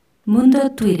Mundo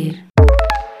Twitter.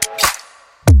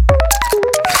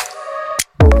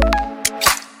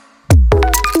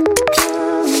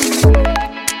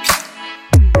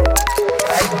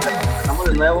 Estamos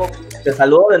de nuevo. Te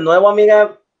saludo de nuevo,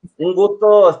 amiga. Un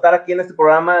gusto estar aquí en este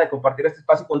programa, de compartir este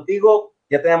espacio contigo.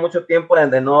 Ya tenía mucho tiempo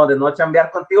de no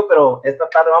chambear contigo, pero esta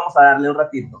tarde vamos a darle un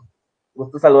ratito.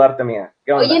 Gusto saludarte, amiga.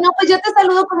 ¿Qué onda? Oye, no, pues yo te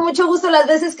saludo con mucho gusto las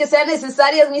veces que sean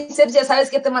necesarias, mi Ceps. Ya sabes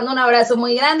que te mando un abrazo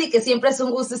muy grande y que siempre es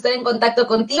un gusto estar en contacto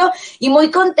contigo y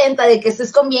muy contenta de que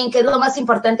estés con bien, que es lo más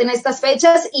importante en estas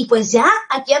fechas. Y pues ya,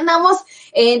 aquí andamos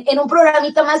en un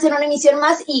programita más, en una emisión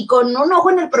más y con un ojo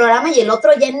en el programa y el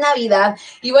otro ya en Navidad.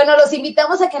 Y bueno, los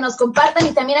invitamos a que nos compartan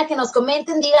y también a que nos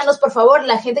comenten. Díganos, por favor,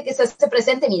 la gente que se hace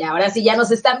presente. Mira, ahora sí ya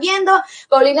nos están viendo.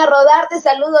 Paulina Rodarte,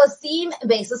 saludos, Sim.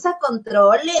 Besos a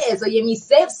controles. Oye, mi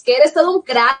Ceps, que eres todo un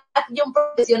crack y un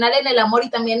profesional en el amor y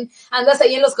también andas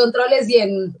ahí en los controles y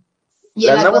en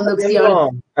la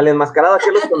conducción. Al enmascarado aquí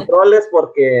en los controles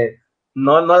porque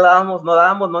no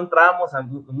entrábamos al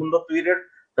mundo Twitter,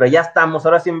 pero ya estamos,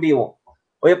 ahora sí en vivo.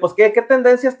 Oye, pues, ¿qué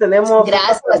tendencias tenemos?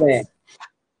 Gracias.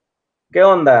 ¿Qué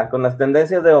onda con las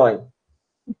tendencias de hoy?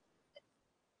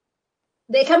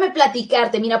 Déjame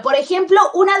platicarte. Mira, por ejemplo,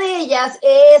 una de ellas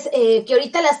es que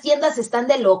ahorita las tiendas están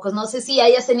de locos. No sé si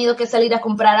hayas tenido que salir a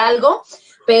comprar algo,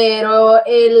 pero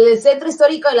el centro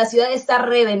histórico de la ciudad está a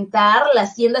reventar.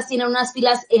 Las tiendas tienen unas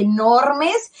filas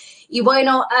enormes y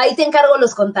bueno, ahí te encargo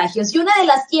los contagios. Y una de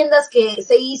las tiendas que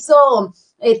se hizo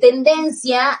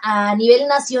tendencia a nivel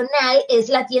nacional es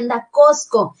la tienda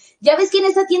Costco. Ya ves que en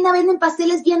esa tienda venden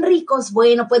pasteles bien ricos.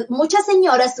 Bueno, pues muchas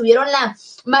señoras tuvieron la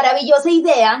maravillosa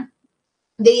idea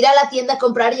de ir a la tienda a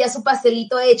comprar ya su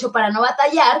pastelito hecho para no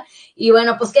batallar. Y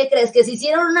bueno, pues, ¿qué crees? Que se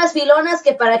hicieron unas filonas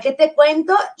que para qué te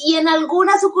cuento, y en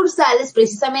algunas sucursales,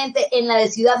 precisamente en la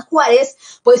de Ciudad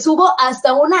Juárez, pues hubo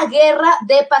hasta una guerra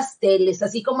de pasteles,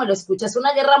 así como lo escuchas,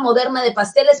 una guerra moderna de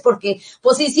pasteles, porque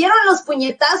pues se hicieron los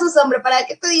puñetazos, hombre, ¿para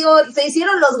qué te digo? Se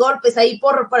hicieron los golpes ahí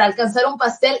por alcanzar un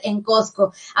pastel en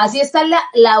Costco. Así está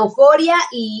la euforia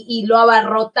y lo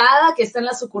abarrotada que están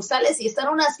las sucursales, y están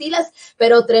unas filas,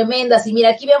 pero tremendas. Y mira,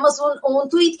 aquí vemos un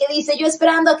tweet que dice: yo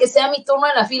esperando a que sea mi turno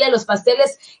en la fila de los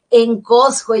pasteles en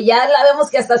Costco, y ya la vemos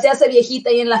que hasta se hace viejita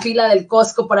ahí en la fila del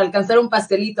Costco para alcanzar un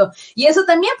pastelito. Y eso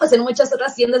también, pues, en muchas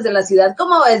otras tiendas de la ciudad.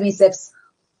 ¿Cómo ves, mi Ceps?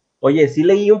 Oye, sí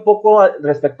leí un poco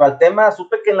respecto al tema.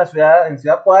 Supe que en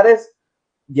Ciudad Juárez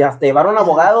ya te llevaron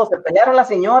abogados, se pelearon las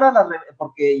señoras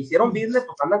porque hicieron business,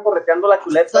 pues andan correteando la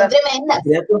chuleta. Son tremendas.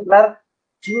 Querían comprar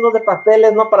chingos de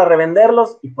pasteles, ¿no? Para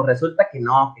revenderlos, y pues resulta que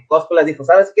no, que Costco les dijo: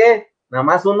 ¿sabes qué? Nada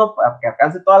más uno para que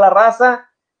alcance toda la raza,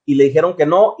 y le dijeron que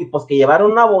no, y pues que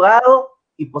llevaron un abogado,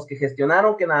 y pues que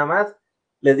gestionaron que nada más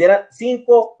les dieran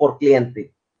 5 por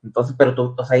cliente. Entonces, pero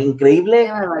tú, o sea,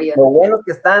 increíble lo buenos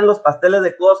que están los pasteles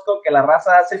de Costco, que la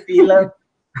raza hace filas,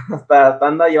 hasta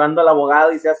anda llevando al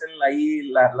abogado y se hacen ahí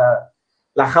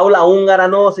la jaula húngara,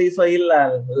 ¿no? Se hizo ahí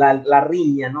la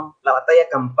riña, ¿no? La batalla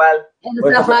campal.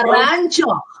 El zafarrancho.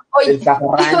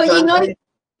 Oye, no,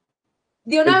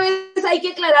 de una vez hay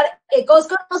que aclarar,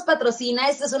 Costco nos patrocina.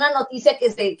 Esta es una noticia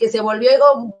que se volvió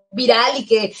viral y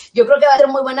que yo creo que va a ser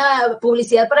muy buena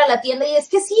publicidad para la tienda. Y es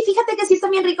que sí, fíjate que sí están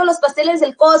bien ricos los pasteles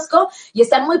del Costco y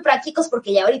están muy prácticos,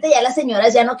 porque ya ahorita ya las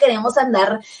señoras ya no queremos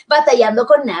andar batallando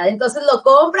con nada. Entonces lo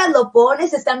compras, lo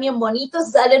pones, están bien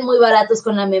bonitos, salen muy baratos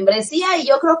con la membresía, y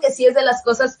yo creo que sí es de las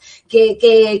cosas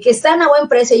que están a buen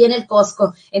precio ahí en el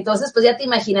Costco. Entonces, pues ya te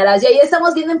imaginarás. Y ahí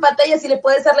estamos viendo en pantalla, si le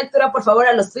puedes dar lectura, por favor,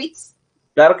 a los tweets.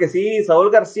 Claro que sí. Saúl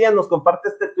García nos comparte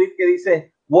este tweet que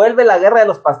dice: vuelve la guerra de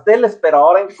los pasteles, pero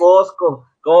ahora en Costco.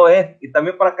 ¿Cómo ves? Y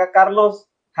también por acá Carlos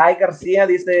Jai García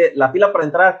dice: la fila para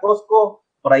entrar a Costco,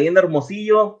 por ahí en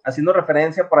Hermosillo, haciendo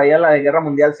referencia por ahí a la de Guerra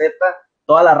Mundial Z,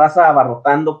 toda la raza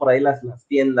abarrotando por ahí las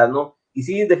tiendas, ¿no? Y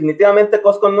sí, definitivamente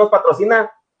Costco no nos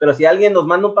patrocina, pero si alguien nos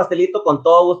manda un pastelito, con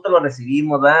todo gusto lo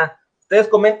recibimos, ¿verdad? Ustedes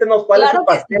coméntenos cuál es su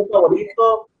pastel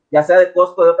favorito, ya sea de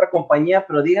Costco o de otra compañía,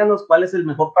 pero díganos cuál es el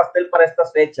mejor pastel para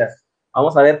estas fechas.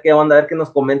 Vamos a ver qué onda, a ver qué nos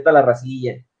comenta la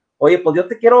racilla. Oye, pues yo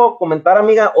te quiero comentar,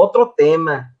 amiga, otro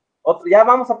tema. Ya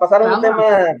vamos a pasar a un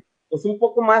tema pues un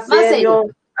poco más serio,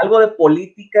 algo de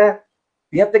política.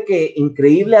 Fíjate que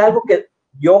increíble, algo que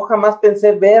yo jamás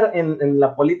pensé ver en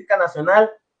la política nacional,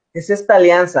 es esta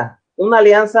alianza. Una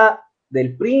alianza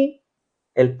del PRI,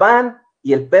 el PAN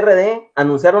y el PRD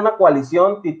anunciaron una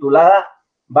coalición titulada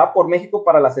Va por México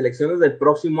para las elecciones del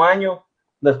próximo año.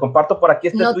 Les comparto por aquí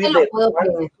este tuit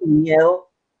de miedo,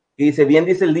 y dice: bien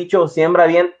dice el dicho, siembra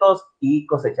vientos y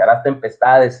cosecharás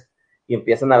tempestades. Y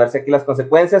empiezan a verse aquí las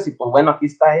consecuencias. Y pues bueno, aquí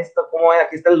está esto, ¿cómo es?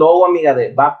 Aquí está el logo, amiga,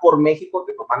 de Va por México,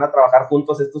 que pues van a trabajar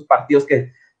juntos estos partidos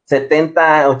que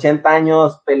 70, 80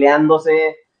 años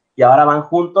peleándose, y ahora van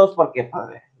juntos porque pues,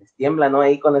 les tiembla, ¿no?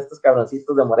 Ahí con estos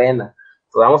cabroncitos de Morena.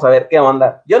 Pues vamos a ver qué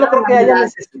onda. Yo no creo que haya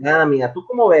necesidad, amiga. ¿Tú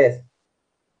cómo ves?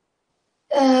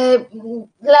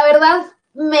 La verdad,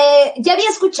 ya había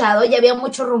escuchado, ya había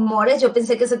muchos rumores, yo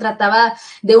pensé que se trataba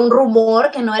de un rumor,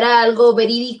 que no era algo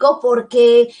verídico,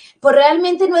 porque pues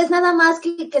realmente no es nada más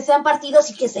que sean partidos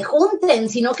y que se junten,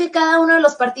 sino que cada uno de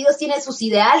los partidos tiene sus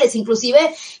ideales,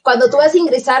 inclusive cuando tú vas a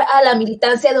ingresar a la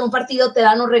militancia de un partido te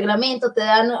dan un reglamento, te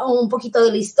dan un poquito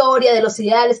de la historia, de los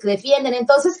ideales que defienden,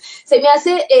 entonces se me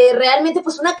hace realmente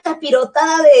pues una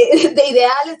capirotada de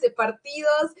ideales, de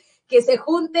partidos, que se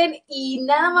junten y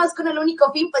nada más con el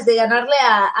único fin pues de ganarle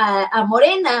a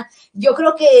Morena. Yo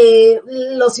creo que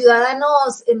los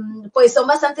ciudadanos pues son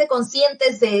bastante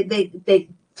conscientes de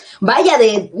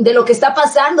lo que está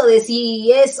pasando, de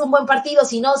si es un buen partido,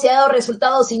 si no, si ha dado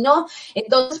resultados, si no.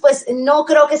 Entonces, pues no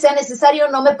creo que sea necesario,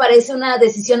 no me parece una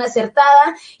decisión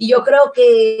acertada y yo creo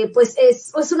que pues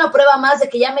es una prueba más de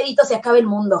que ya merito se acabe el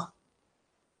mundo.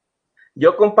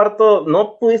 Yo comparto,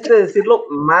 no pudiste decirlo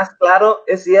más claro,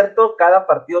 es cierto, cada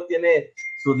partido tiene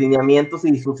sus lineamientos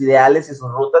y sus ideales y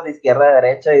sus rutas de izquierda a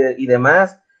derecha y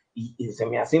demás, y se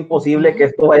me hace imposible que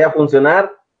esto vaya a funcionar,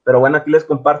 pero bueno, aquí les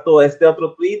comparto este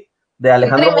otro tweet de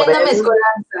Alejandro Moreno.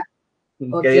 Mezcolanza.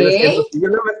 Que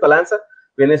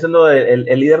viene siendo el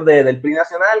líder del PRI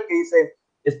nacional, que dice,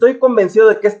 estoy convencido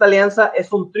de que esta alianza es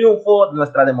un triunfo de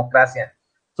nuestra democracia.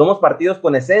 Somos partidos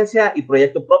con esencia y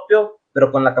proyecto propio, pero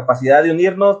con la capacidad de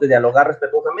unirnos, de dialogar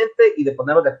respetuosamente y de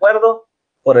ponernos de acuerdo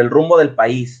por el rumbo del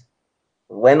país.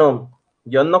 Bueno,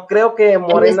 yo no creo que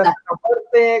Morena sea tan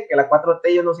fuerte, que la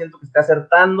 4T yo no siento que esté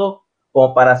acertando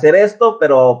como para hacer esto,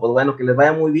 pero pues bueno, que les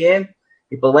vaya muy bien.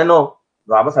 Y pues bueno,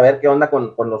 vamos a ver qué onda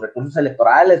con los recursos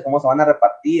electorales, cómo se van a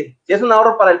repartir. Si es un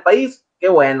ahorro para el país, qué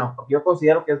bueno, porque yo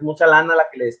considero que es mucha lana la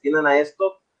que le destinan a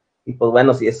esto. Y pues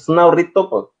bueno, si es un ahorrito,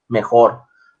 pues mejor.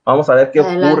 Vamos a ver qué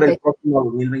ocurre el próximo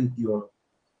 2021.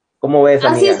 ¿Cómo ves,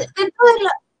 amiga? Así es,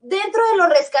 dentro de lo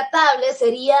rescatable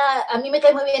sería, a mí me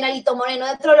cae muy bien Alito Moreno,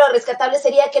 dentro de lo rescatable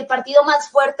sería que el partido más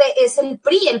fuerte es el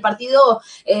PRI, el Partido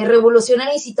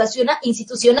Revolucionario Institucional.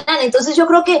 Entonces yo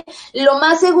creo que lo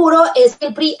más seguro es que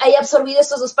el PRI haya absorbido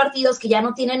estos dos partidos que ya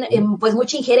no tienen pues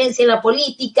mucha injerencia en la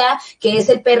política, que es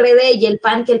el PRD y el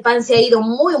PAN, que el PAN se ha ido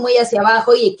muy, muy hacia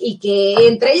abajo y que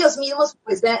entre ellos mismos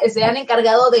pues se han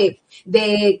encargado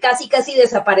de casi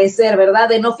desaparecer, ¿verdad?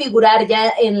 De no figurar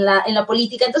ya en la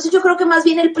política. Entonces yo creo que más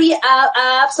bien el PRI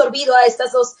ha absorbido a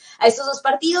estos dos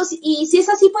partidos y si es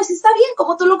así, pues está bien,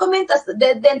 como tú lo comentas,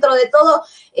 dentro de todo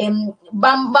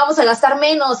vamos a gastar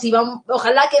menos y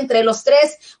ojalá que entre los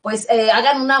tres pues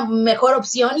hagan una mejor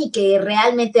opción y que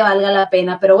realmente valga la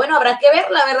pena. Pero bueno, habrá que ver,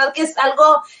 la verdad que es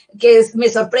algo que me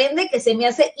sorprende, que se me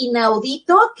hace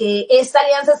inaudito que esta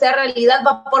alianza sea realidad.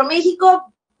 Va por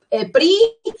México, PRI,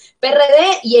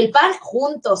 PRD y el PAN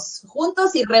juntos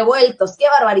y revueltos. ¡Qué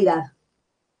barbaridad!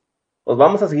 Pues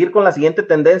vamos a seguir con la siguiente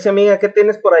tendencia, amiga. ¿Qué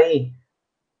tienes por ahí?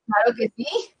 Claro que sí.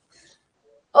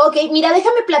 Ok, mira,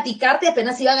 déjame platicarte,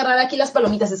 apenas iba a agarrar aquí las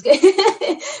palomitas, es que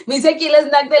me hice aquí el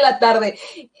snack de la tarde.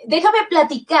 Déjame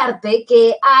platicarte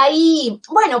que hay,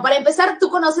 bueno, para empezar, tú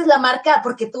conoces la marca,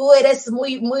 porque tú eres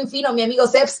muy, muy fino, mi amigo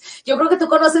Seps, yo creo que tú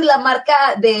conoces la marca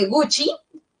de Gucci,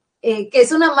 que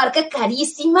es una marca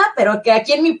carísima, pero que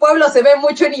aquí en mi pueblo se ve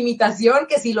mucho en imitación,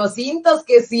 que si los cintos,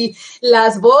 que si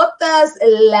las botas,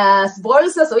 las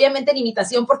bolsas, obviamente en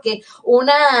imitación, porque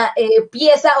una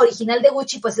pieza original de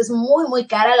Gucci pues es muy, muy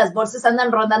cara, las bolsas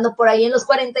andan rondando por ahí en los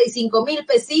 45,000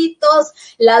 pesitos,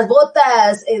 las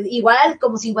botas igual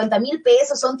como 50,000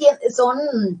 pesos, son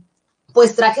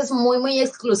pues trajes muy, muy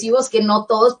exclusivos que no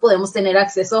todos podemos tener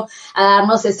acceso a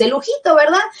darnos ese lujito,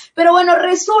 ¿verdad? Pero bueno,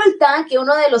 resulta que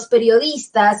uno de los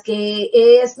periodistas que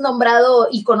es nombrado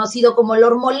y conocido como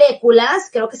Lord Moléculas,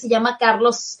 creo que se llama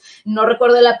Carlos, no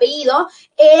recuerdo el apellido,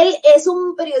 él es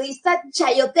un periodista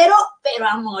chayotero, pero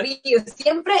a morir.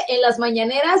 Siempre en las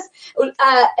mañaneras,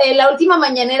 en la última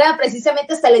mañanera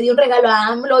precisamente hasta le dio un regalo a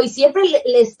AMLO y siempre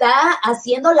le está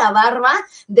haciendo la barba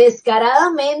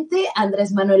descaradamente a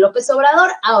Andrés Manuel López Obrador.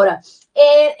 Ahora,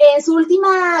 en su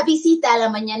última visita a la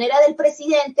mañanera del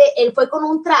presidente, él fue con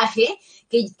un traje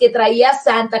que traía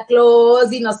Santa Claus,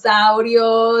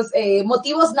 dinosaurios,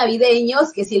 motivos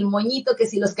navideños, que si el moñito, que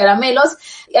si los caramelos,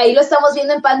 ahí lo estamos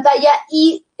viendo en pantalla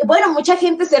y bueno, mucha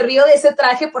gente se rió de ese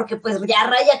traje porque pues ya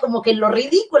raya como que en lo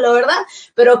ridículo, ¿verdad?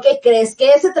 Pero ¿qué crees?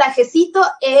 Que ese trajecito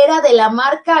era de la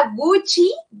marca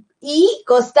Gucci y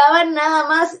costaban nada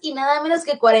más y nada menos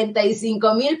que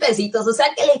 45,000 pesitos, o sea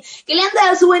que le han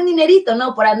dado su buen dinerito,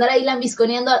 ¿no? Por andar ahí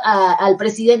lambisconeando al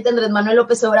presidente Andrés Manuel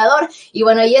López Obrador, y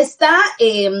bueno, ahí está,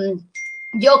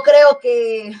 yo creo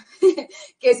que,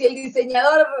 que si el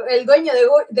diseñador, el dueño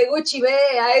de Gucci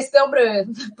ve a este hombre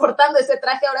portando ese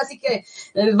traje, ahora sí que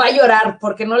va a llorar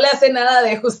porque no le hace nada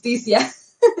de justicia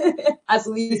a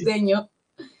su diseño.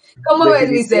 ¿Cómo ves,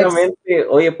 mi Seps?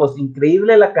 Oye, pues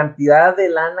increíble la cantidad de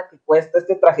lana que cuesta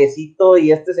este trajecito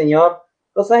y este señor,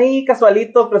 pues ahí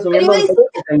casualito presumiendo de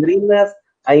tendrinas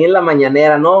ahí en la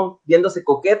mañanera, ¿no? Viéndose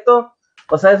coqueto.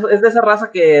 O sea, es de esa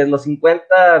raza que los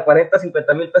 50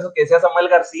 mil pesos que decía Samuel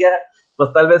García,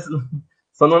 pues tal vez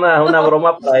son una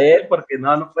broma para él, porque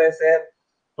no puede ser.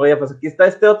 Oye, pues aquí está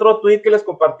este otro tweet que les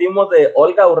compartimos de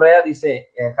Olga Urrea, dice,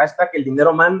 hashtag el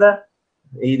dinero manda,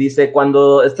 y dice,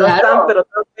 cuando estás tan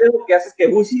feo que haces que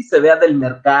Gucci se vea del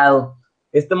mercado.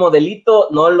 Este modelito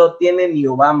no lo tiene ni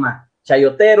Obama.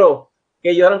 Chayotero,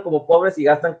 que lloran como pobres y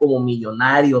gastan como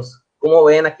millonarios. Como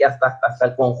ven, aquí hasta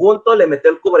el conjunto le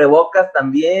metió el cubrebocas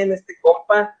también, este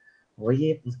compa.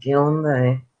 Oye, pues qué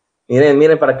onda,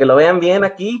 Miren, para que lo vean bien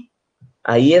aquí.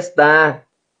 Ahí está.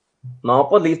 No,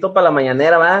 pues listo para la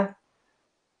mañanera, va.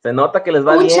 Se nota que les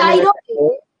va bien.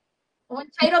 Un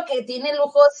chairo que tiene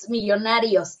lujos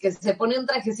millonarios, que se pone un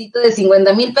trajecito de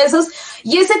 50,000 pesos.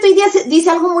 Y ese tuit dice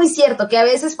algo muy cierto, que a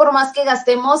veces por más que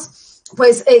gastemos,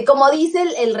 pues como dice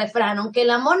el refrán, aunque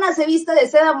la mona se vista de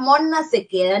seda, mona se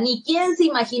queda. Ni quién se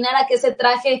imaginara que ese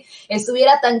traje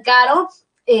estuviera tan caro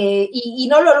y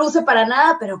no lo luce para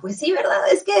nada, pero pues sí, ¿verdad?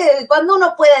 Es que cuando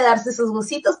uno puede darse sus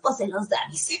gustitos, pues se los da,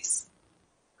 mis Seps.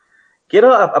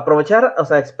 Quiero aprovechar, o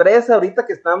sea, expresa ahorita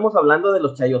que estamos hablando de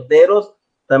los chayoteros.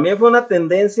 También fue una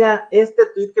tendencia este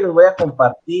tweet que les voy a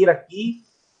compartir aquí.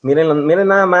 Miren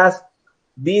nada más.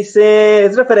 Dice,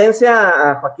 es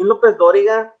referencia a Joaquín López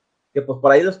Dóriga, que pues por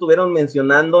ahí lo estuvieron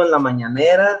mencionando en la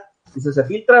mañanera. Dice, se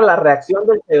filtra la reacción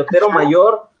del chayotero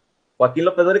mayor, Joaquín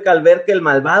López Dóriga, al ver que el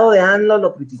malvado de ANLO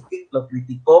lo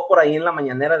criticó por ahí en la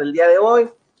mañanera del día de hoy.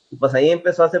 Y pues ahí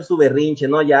empezó a hacer su berrinche,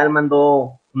 ¿no? Ya él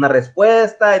mandó una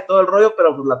respuesta y todo el rollo,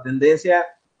 pero pues la tendencia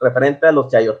referente a los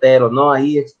chayoteros, ¿no?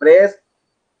 Ahí Express.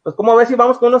 Pues, ¿cómo ves si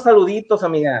vamos con unos saluditos,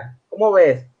 amiga? ¿Cómo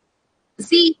ves?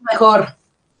 Sí, mejor.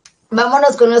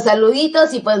 Vámonos con los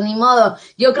saluditos y pues ni modo.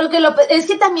 Yo creo que es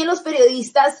que también los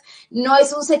periodistas no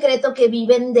es un secreto que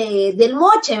viven del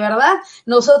moche, ¿verdad?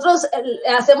 Nosotros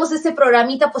hacemos este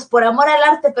programita pues por amor al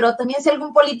arte, pero también si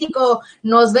algún político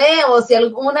nos ve o si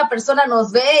alguna persona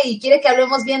nos ve y quiere que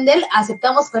hablemos bien de él,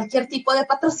 aceptamos cualquier tipo de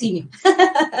patrocinio.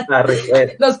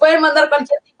 Nos pueden mandar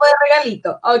cualquier tipo de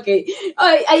regalito. Ok.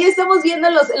 Ahí estamos viendo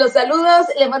los saludos.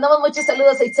 Le mandamos muchos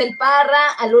saludos a Itzel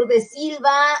Parra, a Lourdes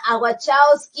Silva, a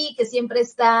Wachowski, que siempre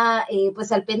está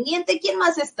pues al pendiente. ¿Quién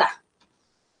más está?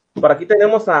 Por aquí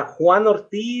tenemos a Juan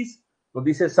Ortiz, nos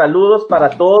dice saludos para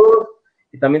todos,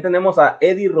 y también tenemos a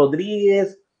Eddie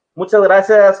Rodríguez. Muchas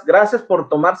gracias por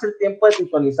tomarse el tiempo de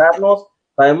sintonizarnos.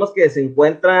 Sabemos que se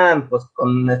encuentran pues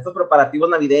con estos preparativos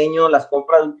navideños, las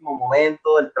compras de último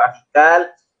momento, el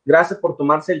trafical. Gracias por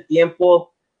tomarse el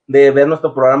tiempo de ver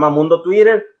nuestro programa Mundo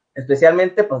Twitter.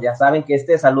 Especialmente, pues ya saben que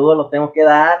este saludo lo tengo que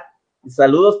dar.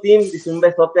 Saludos, team, dice un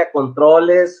besote a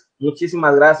Controles.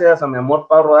 Muchísimas gracias a mi amor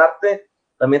Pau Rodarte.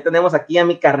 También tenemos aquí a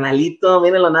mi carnalito,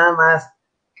 mírenlo nada más,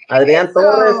 Adrián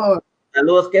Torres.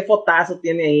 Saludos, qué fotazo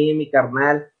tiene ahí mi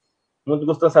carnal. Mucho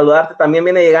gusto en saludarte. También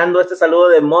viene llegando este saludo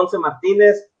de Monse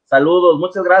Martínez. Saludos,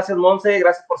 muchas gracias, Monse,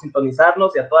 gracias por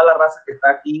sintonizarnos y a toda la raza que está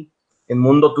aquí en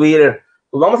Mundo Twitter.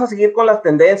 Pues vamos a seguir con las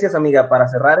tendencias, amiga, para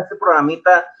cerrar este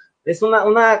programita. Es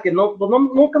una que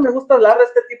nunca me gusta hablar de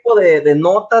este tipo de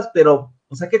notas, pero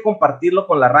pues hay que compartirlo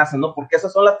con la raza, ¿no? Porque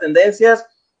esas son las tendencias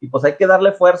y pues hay que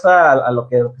darle fuerza a lo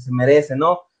que se merece,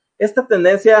 ¿no? Esta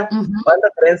tendencia va en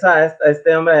referencia a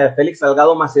este hombre, Félix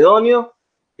Salgado Macedonio,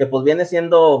 que pues viene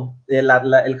siendo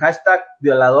el hashtag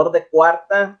violador de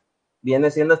cuarta,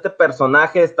 viene siendo este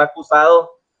personaje, está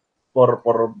acusado por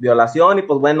violación y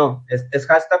pues bueno, es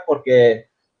hashtag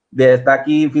porque está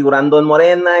aquí figurando en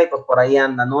Morena y pues por ahí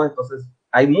anda, ¿no? Entonces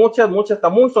hay muchas, está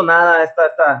muy sonada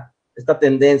esta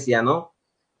tendencia, ¿no?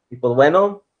 Y pues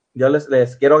bueno, yo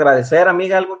les quiero agradecer,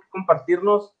 amiga, algo que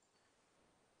compartirnos.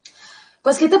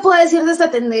 Pues, ¿qué te puedo decir de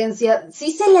esta tendencia?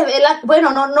 Sí se le ve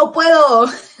bueno, no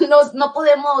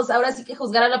podemos ahora sí que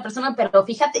juzgar a la persona, pero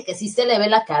fíjate que sí se le ve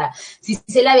la cara, sí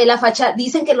se le ve la facha.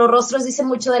 Dicen que los rostros dicen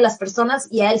mucho de las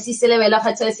personas y a él sí se le ve la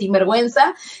facha de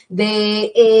sinvergüenza,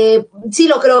 sí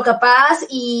lo creo capaz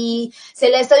y se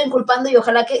le ha estado inculpando y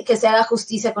ojalá que se haga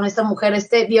justicia con esta mujer,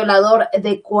 este violador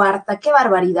de cuarta. ¡Qué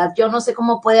barbaridad! Yo no sé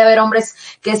cómo puede haber hombres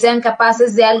que sean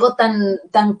capaces de algo tan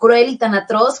cruel y tan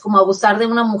atroz como abusar de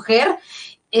una mujer.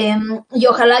 y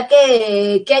ojalá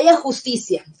que haya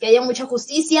justicia, que haya mucha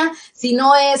justicia. Si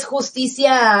no es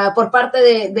justicia por parte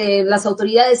de las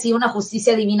autoridades, sí una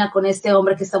justicia divina con este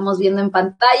hombre que estamos viendo en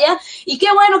pantalla. Y qué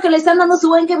bueno que le están dando su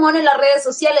buen quemón en las redes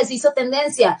sociales, hizo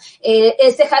tendencia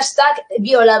este hashtag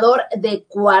violador de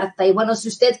cuarta. Y bueno, si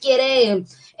usted quiere,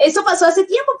 eso pasó hace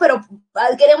tiempo, pero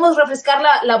queremos refrescar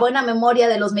la buena memoria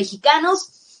de los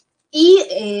mexicanos.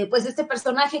 Y pues este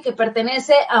personaje que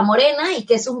pertenece a Morena y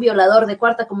que es un violador de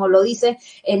cuarta, como lo dice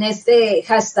en este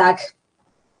hashtag.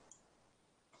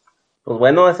 Pues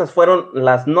bueno, esas fueron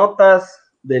las notas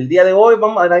del día de hoy.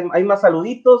 Vamos, hay más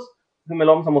saluditos, me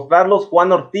lo vamos a mostrarlos.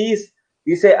 Juan Ortiz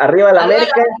dice, arriba la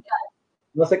América.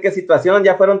 No sé qué situación,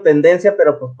 ya fueron tendencia,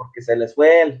 pero pues porque se les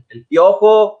fue el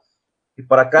piojo. Y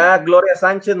por acá Gloria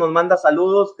Sánchez nos manda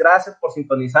saludos, gracias por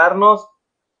sintonizarnos.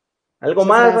 ¿Algo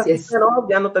más? ¿No?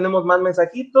 Ya no tenemos más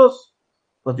mensajitos.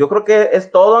 Pues yo creo que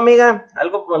es todo, amiga.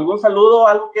 ¿Algún saludo,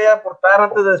 algo que aportar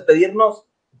antes de despedirnos?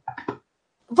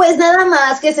 Pues nada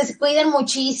más, que se cuiden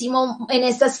muchísimo en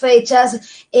estas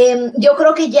fechas. Yo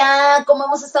creo que ya, como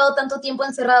hemos estado tanto tiempo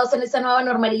encerrados en esta nueva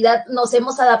normalidad, nos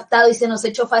hemos adaptado y se nos ha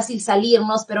hecho fácil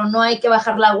salirnos, pero no hay que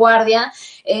bajar la guardia.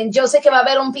 Yo sé que va a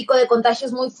haber un pico de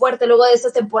contagios muy fuerte luego de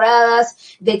estas temporadas,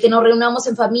 de que nos reunamos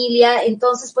en familia.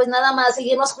 Entonces, pues nada más,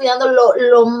 seguirnos cuidando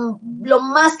lo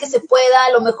más que se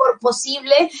pueda, lo mejor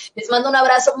posible. Les mando un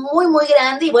abrazo muy, muy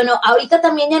grande. Y bueno, ahorita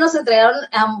también ya nos entregaron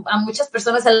a muchas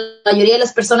personas, a la mayoría de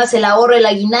las personas, el ahorro, el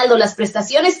aguinaldo, las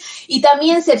prestaciones, y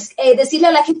también decirle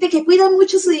a la gente que cuiden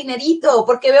mucho su dinerito,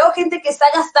 porque veo gente que está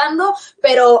gastando,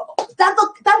 pero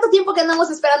tanto tiempo que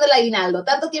andamos esperando el aguinaldo,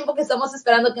 tanto tiempo que estamos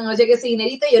esperando que nos llegue ese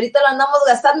dinerito, y ahorita lo andamos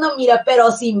gastando, mira,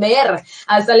 pero sin ver,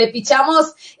 hasta le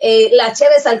pichamos la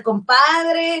cheves al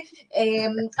compadre,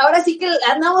 ahora sí que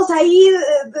andamos ahí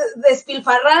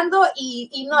despilfarrando,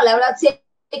 y no, la verdad sí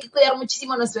hay que cuidar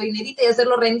muchísimo nuestro dinerito y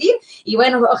hacerlo rendir. Y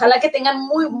bueno, ojalá que tengan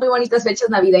muy, muy bonitas fechas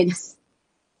navideñas.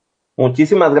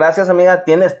 Muchísimas gracias, amiga.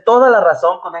 Tienes toda la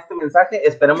razón con este mensaje.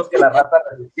 Esperemos que la raza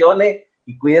reflexione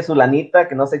y cuide su lanita,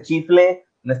 que no se chifle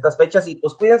en estas fechas. Y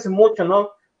pues cuídense mucho,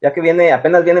 ¿no? Ya que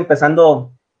apenas viene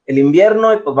empezando el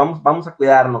invierno y pues vamos a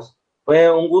cuidarnos.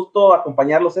 Fue un gusto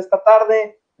acompañarlos esta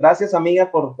tarde. Gracias, amiga,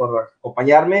 por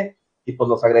acompañarme. Y pues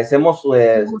los agradecemos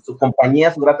su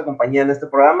compañía, su grata compañía en este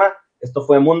programa. Esto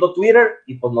fue Mundo Twitter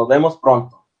y pues nos vemos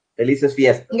pronto. Felices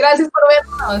fiestas. Gracias por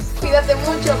vernos. Cuídate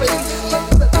mucho. Felices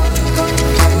fiestas.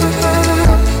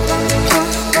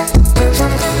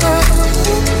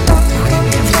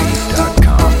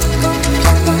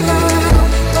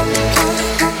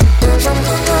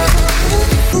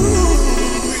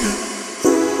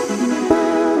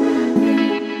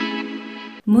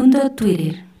 Mundo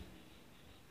Twitter.